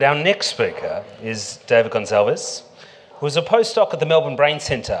Our next speaker is David Gonsalvez, who is a postdoc at the Melbourne Brain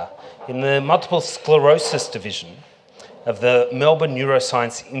Centre in the Multiple Sclerosis Division of the Melbourne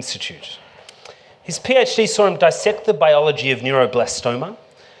Neuroscience Institute. His PhD saw him dissect the biology of neuroblastoma,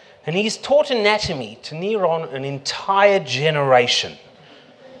 and he's taught anatomy to near on an entire generation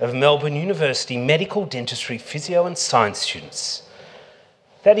of Melbourne University medical, dentistry, physio and science students.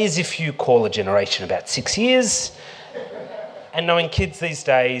 That is, if you call a generation about 6 years, and knowing kids these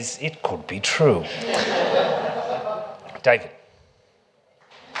days, it could be true. David.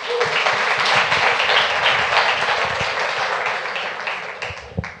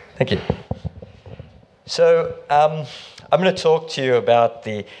 Thank you. So I'm going to talk to you about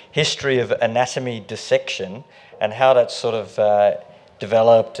the history of anatomy dissection and how that's sort of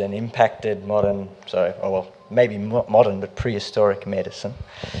developed and impacted modern, maybe modern, but prehistoric medicine.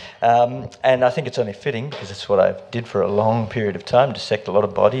 And I think it's only fitting because it's what I did for a long period of time, dissect a lot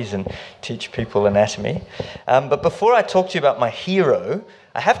of bodies and teach people anatomy. But before I talk to you about my hero,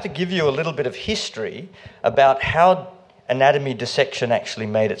 I have to give you a little bit of history about how anatomy dissection actually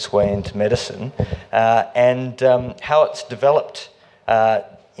made its way into medicine and how it's developed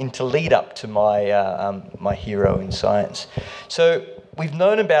into lead up to my my hero in science. So we've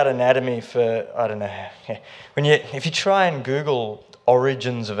known about anatomy for, I don't know, if you try and Google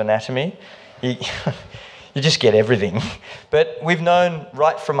origins of anatomy, you just get everything. But we've known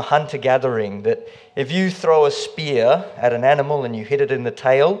right from hunter-gathering that if you throw a spear at an animal and you hit it in the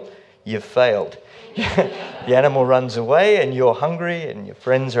tail, you've failed. The animal runs away and you're hungry and your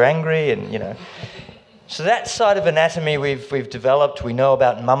friends are angry and, So that side of anatomy we've developed. We know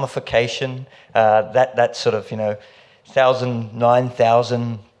about mummification, that sort of,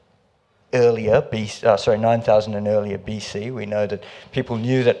 9,000 earlier BC, 9,000 and earlier BC. We know that people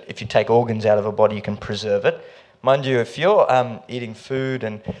knew that if you take organs out of a body, you can preserve it. Mind you, if you're eating food,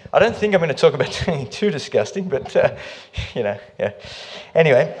 and I don't think I'm going to talk about anything too disgusting, but yeah.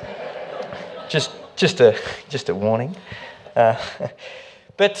 Anyway, just a warning.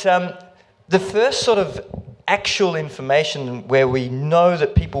 But the first sort of actual information where we know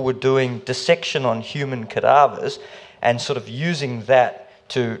that people were doing dissection on human cadavers and sort of using that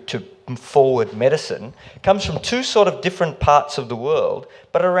to forward medicine comes from two sort of different parts of the world,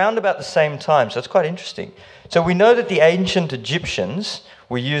 but around about the same time. So it's quite interesting. So we know that the ancient Egyptians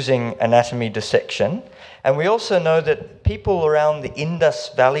were using anatomy dissection, and we also know that people around the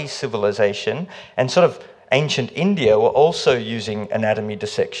Indus Valley civilization and sort of ancient India were also using anatomy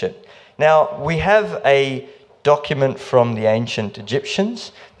dissection. Now, we have a document from the ancient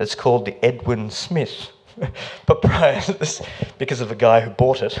Egyptians that's called the Edwin Smith Papyrus, because of the guy who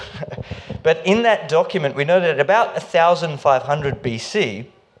bought it. But in that document, we know that at about 1,500 BC,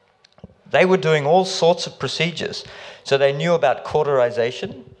 they were doing all sorts of procedures. So they knew about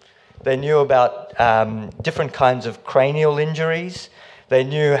cauterization, they knew about different kinds of cranial injuries, they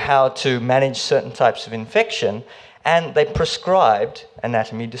knew how to manage certain types of infection, and they prescribed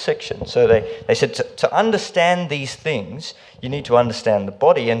anatomy dissection. So they said to understand these things, you need to understand the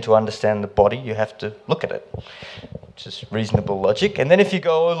body, and to understand the body, you have to look at it, which is reasonable logic. And then if you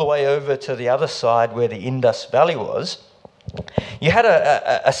go all the way over to the other side where the Indus Valley was, you had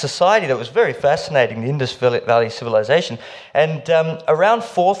a society that was very fascinating, the Indus Valley civilization. And around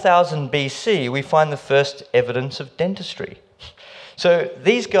 4,000 BC, we find the first evidence of dentistry. So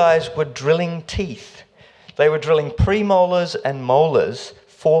these guys were drilling teeth. They were drilling premolars and molars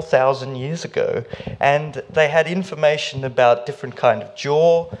 4,000 years ago, and they had information about different kind of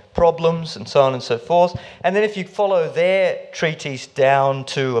jaw problems and so on and so forth. And then if you follow their treatise down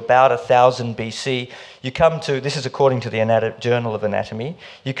to about 1,000 BC, you come to, this is according to the Journal of Anatomy,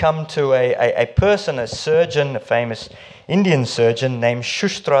 you come to a person, a surgeon, a famous Indian surgeon named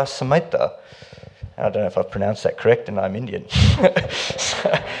Shustra Samhita. I don't know if I've pronounced that correct, and I'm Indian.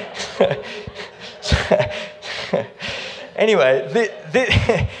 Anyway,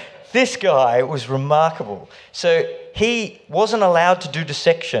 this guy was remarkable. So he wasn't allowed to do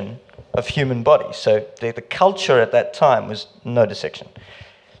dissection of human bodies. So the culture at that time was no dissection.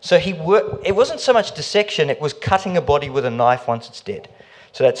 So it wasn't so much dissection, it was cutting a body with a knife once it's dead.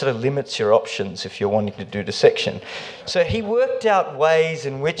 So that sort of limits your options if you're wanting to do dissection. So he worked out ways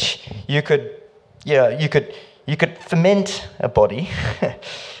in which you could ferment a body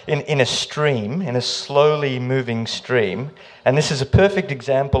in a stream, in a slowly moving stream. And this is a perfect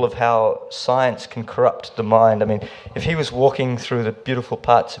example of how science can corrupt the mind. I mean, if he was walking through the beautiful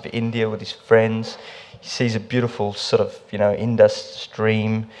parts of India with his friends, he sees a beautiful sort of, Indus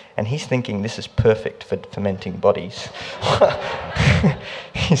stream, and he's thinking this is perfect for fermenting bodies.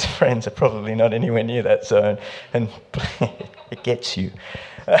 His friends are probably not anywhere near that zone. And It gets you.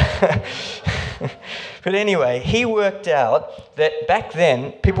 But anyway, he worked out that back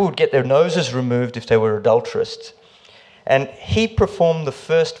then, people would get their noses removed if they were adulterous. And he performed the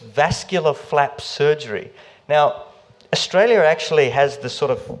first vascular flap surgery. Now, Australia actually has the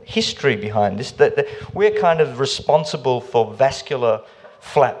sort of history behind this. That we're kind of responsible for vascular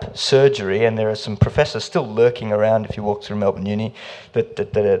flap surgery, and there are some professors still lurking around if you walk through Melbourne Uni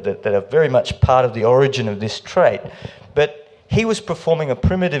that are very much part of the origin of this trait. But he was performing a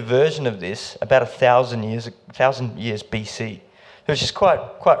primitive version of this about 1,000 years BC, which is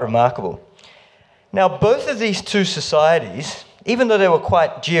quite remarkable. Now, both of these two societies, even though they were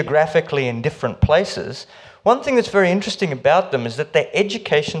quite geographically in different places, one thing that's very interesting about them is that their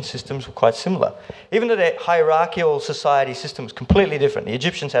education systems were quite similar. Even though their hierarchical society system was completely different. The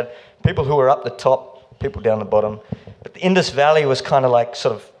Egyptians had people who were up the top, people down the bottom. But the Indus Valley was kind of like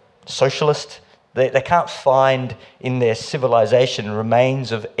sort of socialist. They can't find in their civilization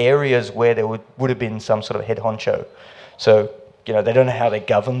remains of areas where there would have been some sort of head honcho. So, they don't know how they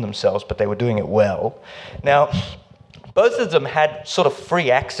governed themselves, but they were doing it well. Now, both of them had sort of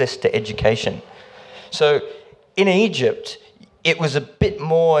free access to education. So in Egypt, it was a bit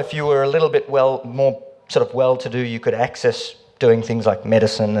more, if you were a little bit more sort of well-to-do, you could access doing things like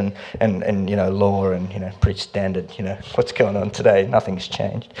medicine and law and, pretty standard, what's going on today, nothing's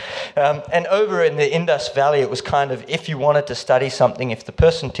changed. And over in the Indus Valley, it was kind of, if you wanted to study something, if the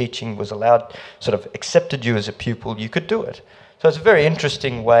person teaching was allowed, sort of accepted you as a pupil, you could do it. So it's a very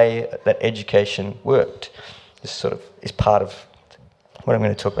interesting way that education worked. This sort of is part of what I'm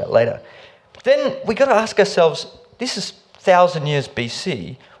going to talk about later. Then we got to ask ourselves, this is 1,000 years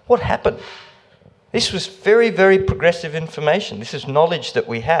BC, what happened? This was very, very progressive information. This is knowledge that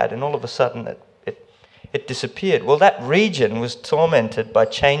we had, and all of a sudden it disappeared. Well, that region was tormented by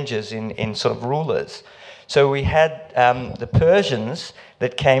changes in sort of rulers. So we had the Persians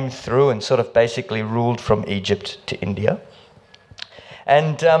that came through and sort of basically ruled from Egypt to India.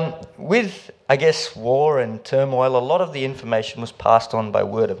 And with, I guess, war and turmoil, a lot of the information was passed on by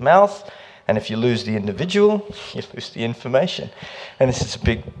word of mouth. And if you lose the individual, you lose the information. And this is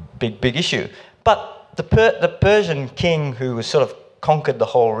a big issue. But the Persian king who was sort of conquered the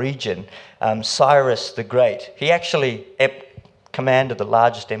whole region, Cyrus the Great, he actually commanded the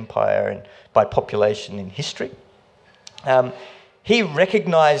largest empire by population in history. He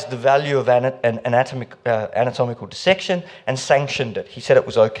recognized the value of anatomical dissection and sanctioned it. He said it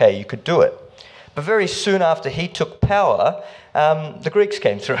was okay, you could do it. But very soon after he took power, the Greeks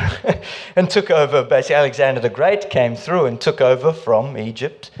came through and took over. Basically, Alexander the Great came through and took over from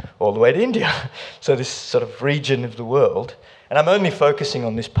Egypt all the way to India. So this sort of region of the world. And I'm only focusing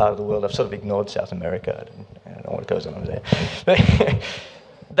on this part of the world. I've sort of ignored South America. I don't know what goes on over there.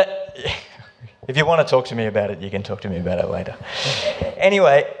 But if you want to talk to me about it, you can talk to me about it later.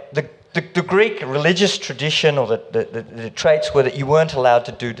 Anyway, the Greek religious tradition or the traits were that you weren't allowed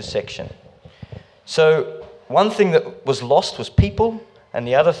to do dissection. So one thing that was lost was people, and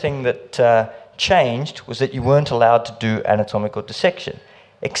the other thing that changed was that you weren't allowed to do anatomical dissection,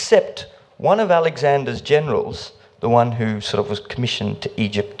 except one of Alexander's generals, the one who sort of was commissioned to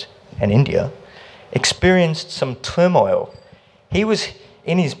Egypt and India, experienced some turmoil. He was,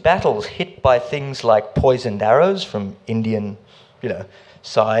 in his battles, hit by things like poisoned arrows from Indian,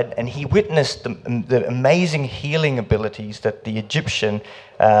 side, and he witnessed the amazing healing abilities that the Egyptian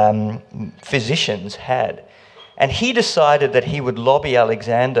physicians had. And he decided that he would lobby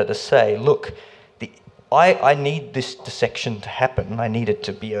Alexander to say, look, I need this dissection to happen, I need it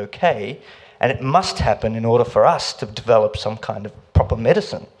to be okay, and it must happen in order for us to develop some kind of proper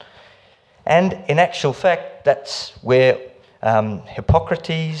medicine. And in actual fact, that's where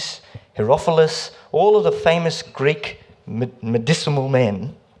Hippocrates, Herophilus, all of the famous Greek medicinal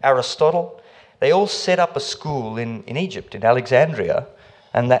men, Aristotle, they all set up a school in Egypt, in Alexandria,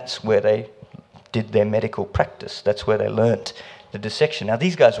 and that's where they did their medical practice. That's where they learnt the dissection. Now,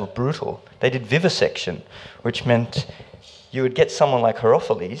 these guys were brutal. They did vivisection, which meant you would get someone like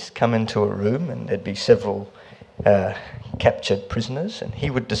Herophilus come into a room, and there'd be several captured prisoners, and he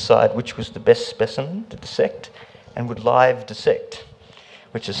would decide which was the best specimen to dissect, and would live dissect,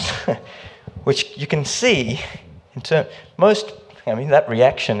 which you can see that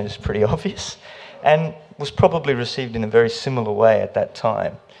reaction is pretty obvious, and was probably received in a very similar way at that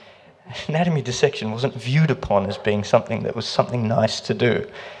time. Anatomy dissection wasn't viewed upon as being something that was something nice to do.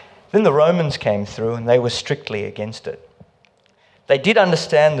 Then the Romans came through, and they were strictly against it. They did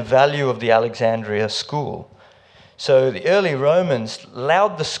understand the value of the Alexandria school. So the early Romans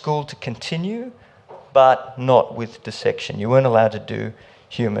allowed the school to continue, but not with dissection. You weren't allowed to do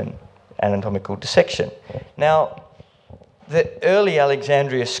human anatomical dissection. Now, the early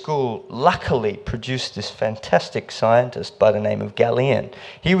Alexandria school luckily produced this fantastic scientist by the name of Galilean.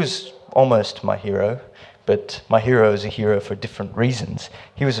 He was almost my hero, but my hero is a hero for different reasons.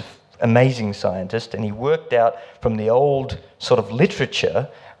 He was an amazing scientist, and he worked out from the old sort of literature,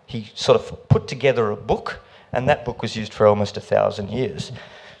 he sort of put together a book, and that book was used for almost 1,000 years.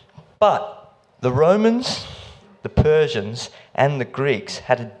 But the Romans, the Persians, and the Greeks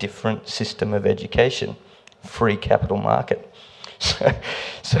had a different system of education, free capital market. So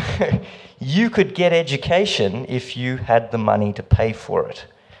you could get education if you had the money to pay for it.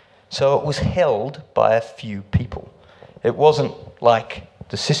 So it was held by a few people. It wasn't like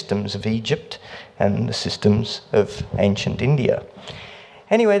the systems of Egypt and the systems of ancient India.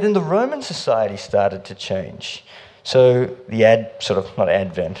 Anyway, then the Roman society started to change. So the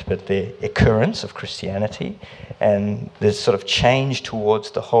occurrence of Christianity and the sort of change towards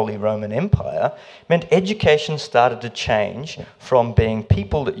the Holy Roman Empire meant education started to change from being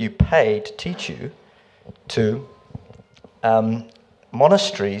people that you pay to teach you to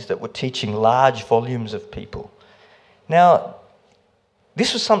monasteries that were teaching large volumes of people. Now,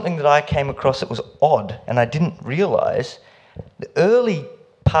 this was something that I came across that was odd, and I didn't realise. The early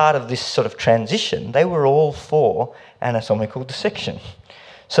part of this sort of transition, they were all for anatomical dissection.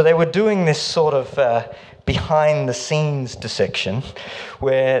 So they were doing this sort of behind-the-scenes dissection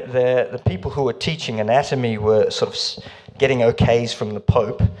where the people who were teaching anatomy were sort of getting okays from the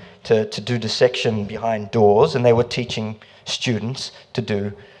Pope to do dissection behind doors, and they were teaching students to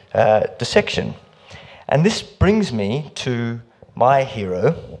do dissection. And this brings me to my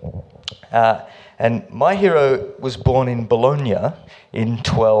hero. And my hero was born in Bologna in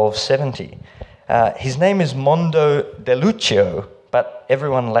 1270. His name is Mondino de Liuzzi, but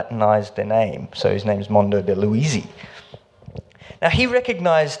everyone Latinized their name, so his name is Mondino de Liuzzi. Now, he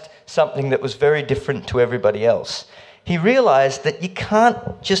recognized something that was very different to everybody else. He realized that you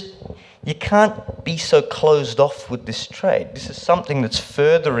can't be so closed off with this trade. This is something that's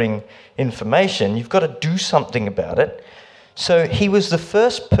furthering information. You've got to do something about it. So he was the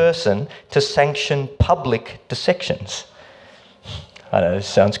first person to sanction public dissections. I know this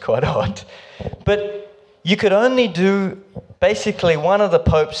sounds quite odd, but you could only do, basically one of the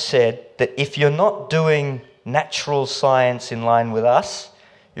popes said that if you're not doing natural science in line with us,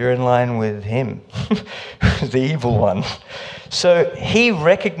 you're in line with him, the evil one. So he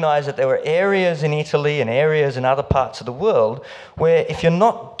recognized that there were areas in Italy and areas in other parts of the world where if you're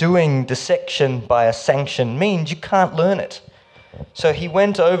not doing dissection by a sanctioned means, you can't learn it. So he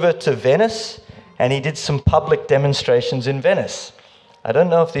went over to Venice and he did some public demonstrations in Venice. I don't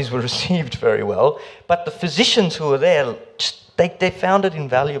know if these were received very well, but the physicians who were there, they found it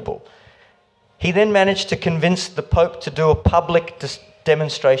invaluable. He then managed to convince the Pope to do a public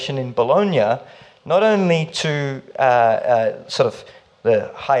demonstration in Bologna, not only to sort of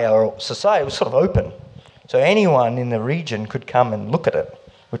the higher society, it was sort of open. So anyone in the region could come and look at it,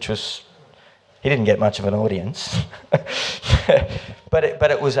 which was, he didn't get much of an audience, but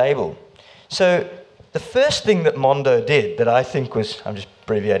it was able. So the first thing that Mondo did that I think was, I'm just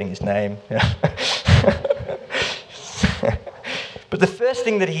abbreviating his name, but the first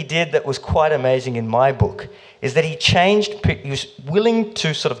thing that he did that was quite amazing in my book is that he was willing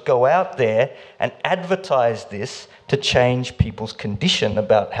to sort of go out there and advertise this to change people's condition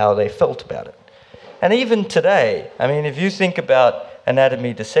about how they felt about it. And even today, I mean, if you think about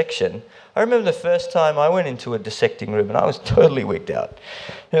anatomy dissection, I remember the first time I went into a dissecting room and I was totally wigged out.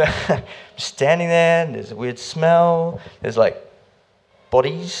 Standing there, and there's a weird smell, there's like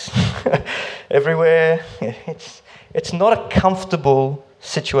bodies everywhere. It's not a comfortable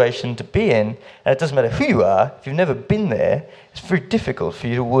situation to be in, and it doesn't matter who you are, if you've never been there, it's very difficult for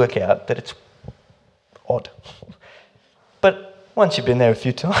you to work out that it's odd. But once you've been there a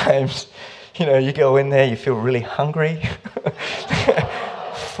few times, you go in there, you feel really hungry.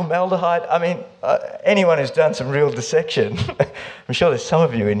 Formaldehyde, I mean, anyone who's done some real dissection, I'm sure there's some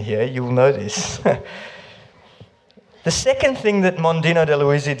of you in here, you will know this. The second thing that Mondino de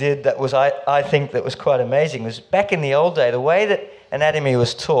Liuzzi did that was, I think, that was quite amazing was back in the old day, the way that anatomy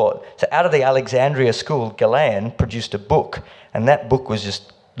was taught. So out of the Alexandria school, Galilean produced a book, and that book was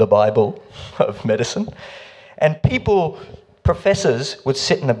just the Bible of medicine. And professors would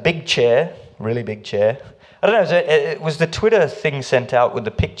sit in a big chair, really big chair. I don't know, it was the Twitter thing sent out with the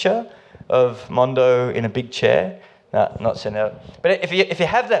picture of Mondo in a big chair. No, not sent out. But if you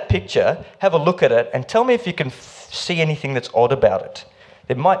have that picture, have a look at it and tell me if you can see anything that's odd about it.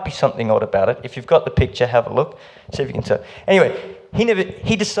 There might be something odd about it. If you've got the picture, have a look, see if you can tell. Anyway,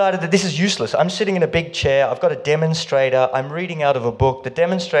 he decided that this is useless. I'm sitting in a big chair, I've got a demonstrator, I'm reading out of a book, the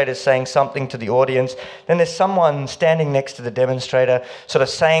demonstrator's saying something to the audience, then there's someone standing next to the demonstrator sort of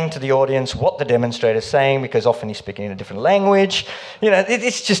saying to the audience what the demonstrator's saying, because often he's speaking in a different language.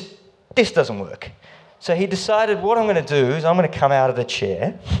 It's just, this doesn't work. So he decided, what I'm going to do is I'm going to come out of the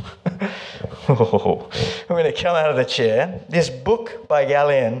chair. I'm going to come out of the chair. This book by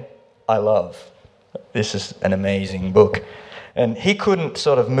Galien, I love. This is an amazing book. And he couldn't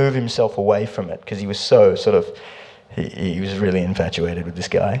sort of move himself away from it because he was so sort of, he was really infatuated with this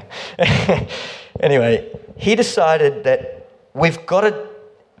guy. Anyway, he decided that we've got to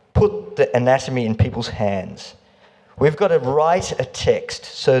put the anatomy in people's hands. We've got to write a text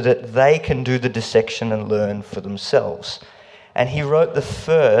so that they can do the dissection and learn for themselves. And he wrote the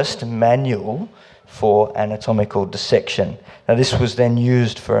first manual for anatomical dissection. Now, this was then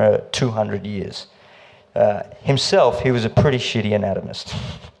used for 200 years. Himself, he was a pretty shitty anatomist.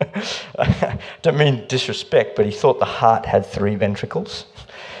 I don't mean disrespect, but he thought the heart had 3 ventricles.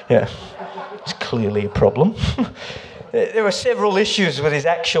 It's clearly a problem. There were several issues with his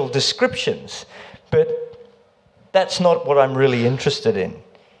actual descriptions, but that's not what I'm really interested in.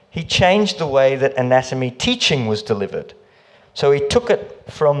 He changed the way that anatomy teaching was delivered. So he took it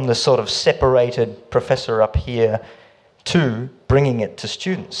from the sort of separated professor up here to bringing it to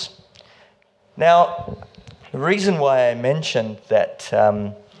students. Now, the reason why I mentioned that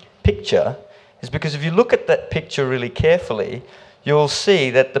picture is because if you look at that picture really carefully, you'll see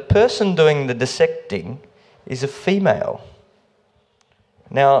that the person doing the dissecting is a female.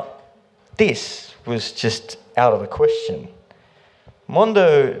 Now, this was just out of the question.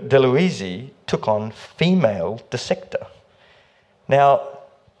 Mondino de Liuzzi took on female dissector. Now,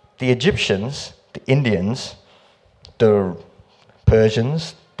 the Egyptians, the Indians, the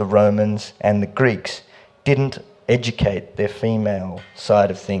Persians, the Romans, and the Greeks didn't educate their female side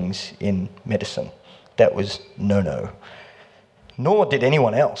of things in medicine. That was no-no. Nor did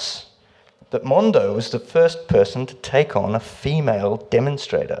anyone else. But Mondo was the first person to take on a female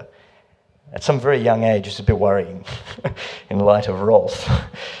demonstrator. At some very young age, it's a bit worrying in light of Rolf.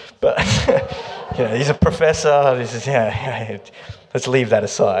 But he's a professor. This is let's leave that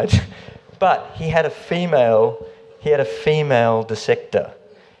aside. But he had a female dissector.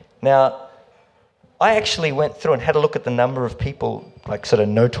 Now, I actually went through and had a look at the number of people, like sort of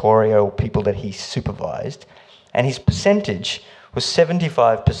notorial people that he supervised, and his percentage was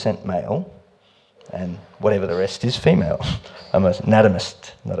 75% male, and whatever the rest is female. I'm an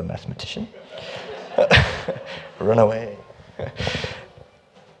anatomist, not a mathematician. Run away.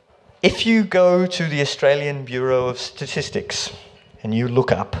 If you go to the Australian Bureau of Statistics and you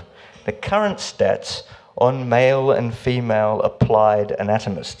look up the current stats on male and female applied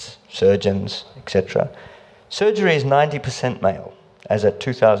anatomists, surgeons, etc., surgery is 90% male, as at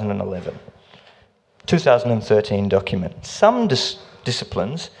 2011. 2013 document. Some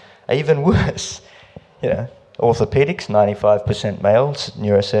disciplines are even worse. Orthopedics, 95% male,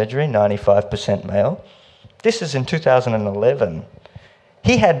 neurosurgery, 95% male. This is in 2011.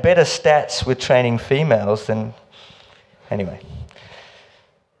 He had better stats with training females than... Anyway.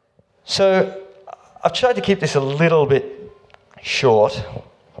 So I've tried to keep this a little bit short,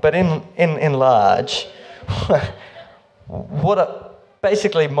 but in large,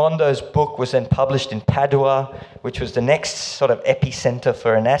 basically Mondo's book was then published in Padua, which was the next sort of epicenter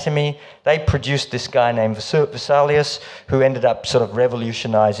for anatomy. They produced this guy named Vesalius, who ended up sort of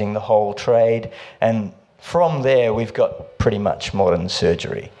revolutionizing the whole trade, and from there we've got pretty much modern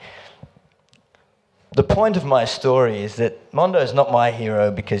surgery. The point of my story is that Mondo is not my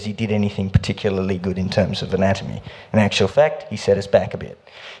hero because he did anything particularly good in terms of anatomy. In actual fact, he set us back a bit.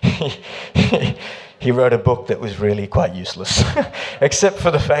 He wrote a book that was really quite useless, except for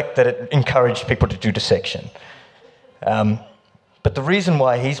the fact that it encouraged people to do dissection. But the reason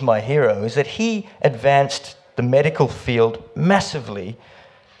why he's my hero is that he advanced the medical field massively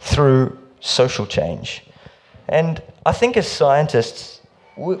through social change. And I think as scientists,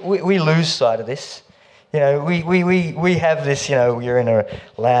 we lose sight of this. We have this, you're in a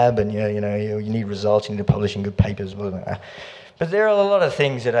lab and you need results, you need to publish in good papers, blah, blah, blah. But there are a lot of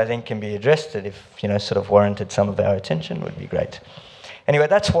things that I think can be addressed that if, sort of warranted some of our attention would be great. Anyway,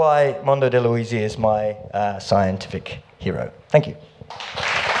 that's why Mondino de Liuzzi is my scientific hero. Thank you.